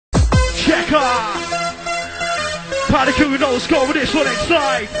Checker. Party crew, you know what's going with this one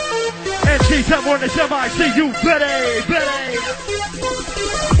inside. NC10 on this MIC, you ready, ready.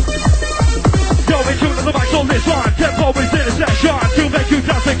 Yo, in tune to the mic, so this one. Tempo is in a session to make you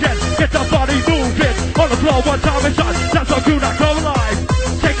dance again. Get the body moving on the floor one time and done. That's how you not come alive.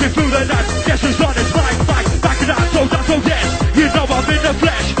 Take you through the night. Guess who's on this mic, mic. Back it up, so that's so yes. You know I'm in the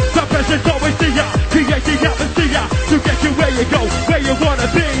flesh. The presence always there. Create the atmosphere to get you where you go, where you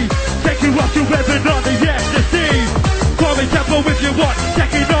wanna be. Take you up to heaven on the ecstasy. Call me tempo if you want.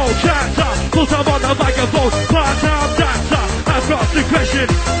 Taking no chance. Full time on the microphone. Part-time dancer. I've got the question.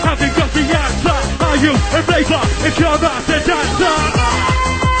 Have you got the answer? Are you a flavor if you're not a dancer?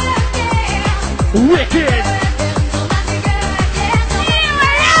 Wicked.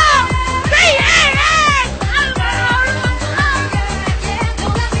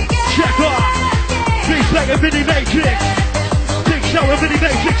 Checker. Please play a mini matrix. Big show a mini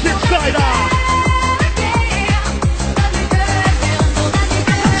matrix insider.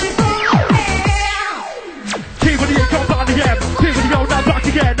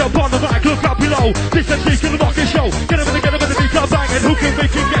 Again, up on the mic, look up below. This MC's gonna rock the show. Get him in the beat, I'm banging. Who can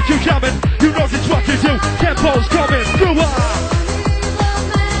make you get you jamming? You know just what to do. Tempo's coming through.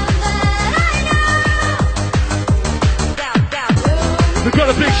 We've got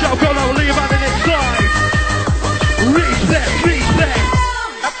a big show going on, leave on the inside. Respect, respect.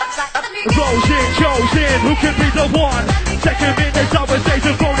 Rose in, chosen. Who can be the one? Second minutes, I was days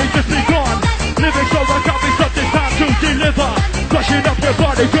have only just begun. Living so I can't be something time to deliver. Rushing up your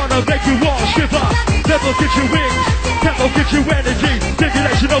body, gonna make you all shiver. Level get you wings, tempo get you energy.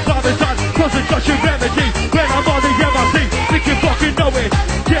 Stimulation of Valentine, doesn't touch your remedy. When I'm on the MIC, think you fucking know it.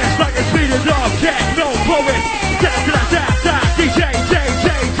 Yes, like a speed of love, techno poet. DJ,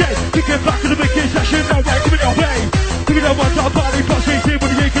 kicking back to the big session, no way, give it your way. Give it your one time body, busting, see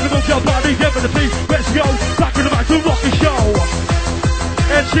when you can move your body, never the beat. Let's go, back in the back to rock the show.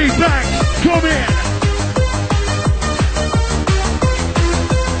 MC Banks, come in.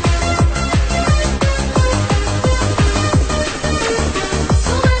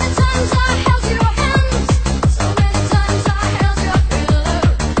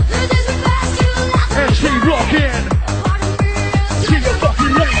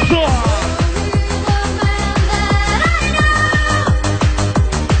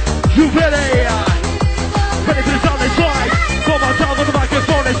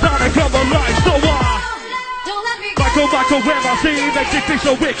 Where I see makes it feel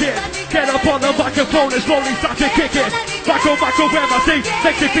so wicked. Get up on the microphone and slowly start to kick it. Michael, where I see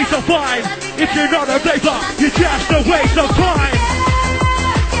makes it feel so fine. If you're not a flavor, you're just a waste of time.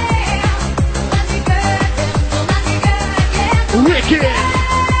 Wicked.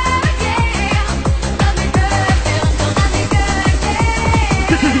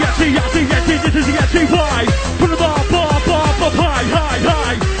 This is the NC, this is the NCY. Put them up, high.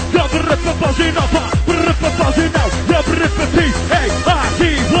 Buzzing up, buzzing out.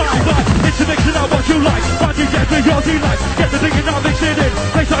 It's a mixing out what you like. What you get for yours you like. Get the thing and now mix it in.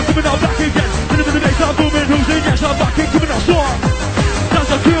 Bass I'm coming out back again. Rhythm in the bass I'm booming. Who's in? Yes, I'm back in. Coming out strong. That's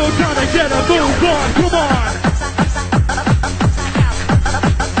a cool time to get a move on. Come on.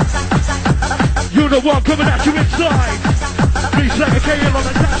 You're the one coming at you inside. Please let a KL on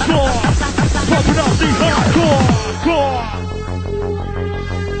the dance floor. Popping up the hardcore.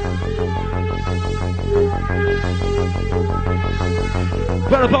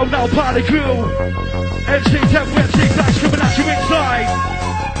 Well about now, party crew. NC10 MC Banks coming at you inside.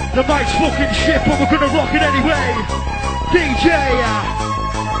 The mic's fucking shit, but we're gonna rock it anyway. DJ.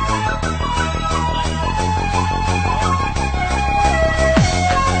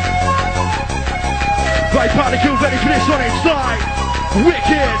 Right, party crew, ready for this one inside.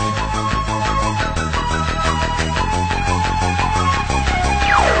 Wicked.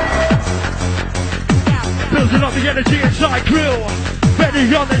 Building up the energy inside crew.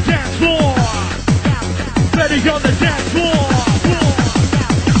 Ready on the dance floor. Ready on the dance floor.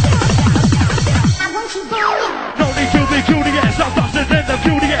 No need to be curious, I'm faster than the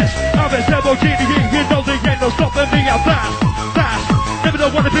furious. I'm a SMOGDE, you know there ain't no stopping me, I'm fast. Never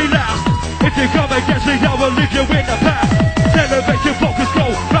don't wanna be last. If you come against me, I will leave you in the past. Elevate your focus,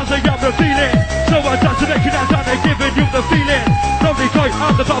 go, rousing up the feeling. So I dance to make you dance, I'm giving you the feeling. Don't be coy,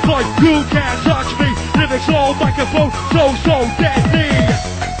 I'm the bad boy, you can't touch me. Lyrics slow, microphone, so deadly.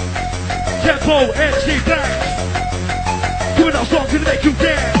 Tempo, NC Banks. Doing our song, gonna make you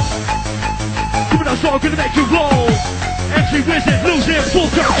dance. Doing our song, gonna make you roll. MC Wizard, losing full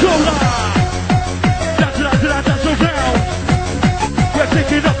controller. Dance around. We're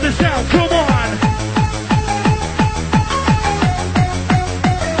picking up the sound, come on.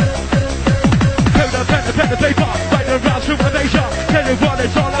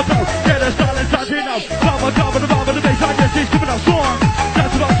 MC's giving us song.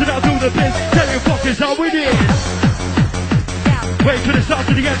 That's about to now do the biz. Tell you fuckers how we did. Wait for the sound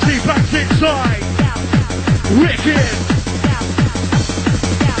of the MC backs inside. Wicked.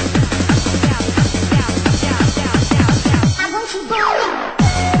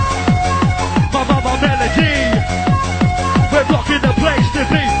 My melody. We're rocking the place to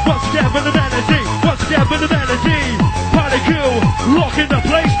be. Once again with the melody. Once again with the melody. Party cool. Rocking the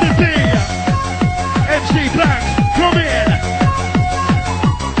place to be. MC Blacks, come in.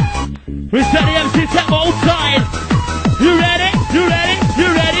 We set the MC tempo outside. You ready? You ready? You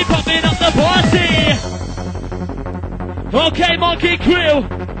ready? Popping up the party. Okay, Monkey Crew.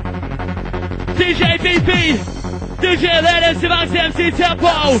 DJ BP. DJ Lennon, Sivan's MC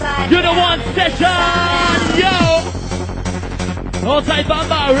Tempo. You're the one session. Yo. Outside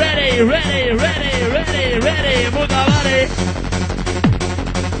Bamba. Ready, ready, ready, ready, ready. Move the body.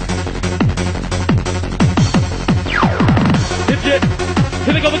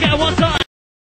 Here we go, we get a 1, 2,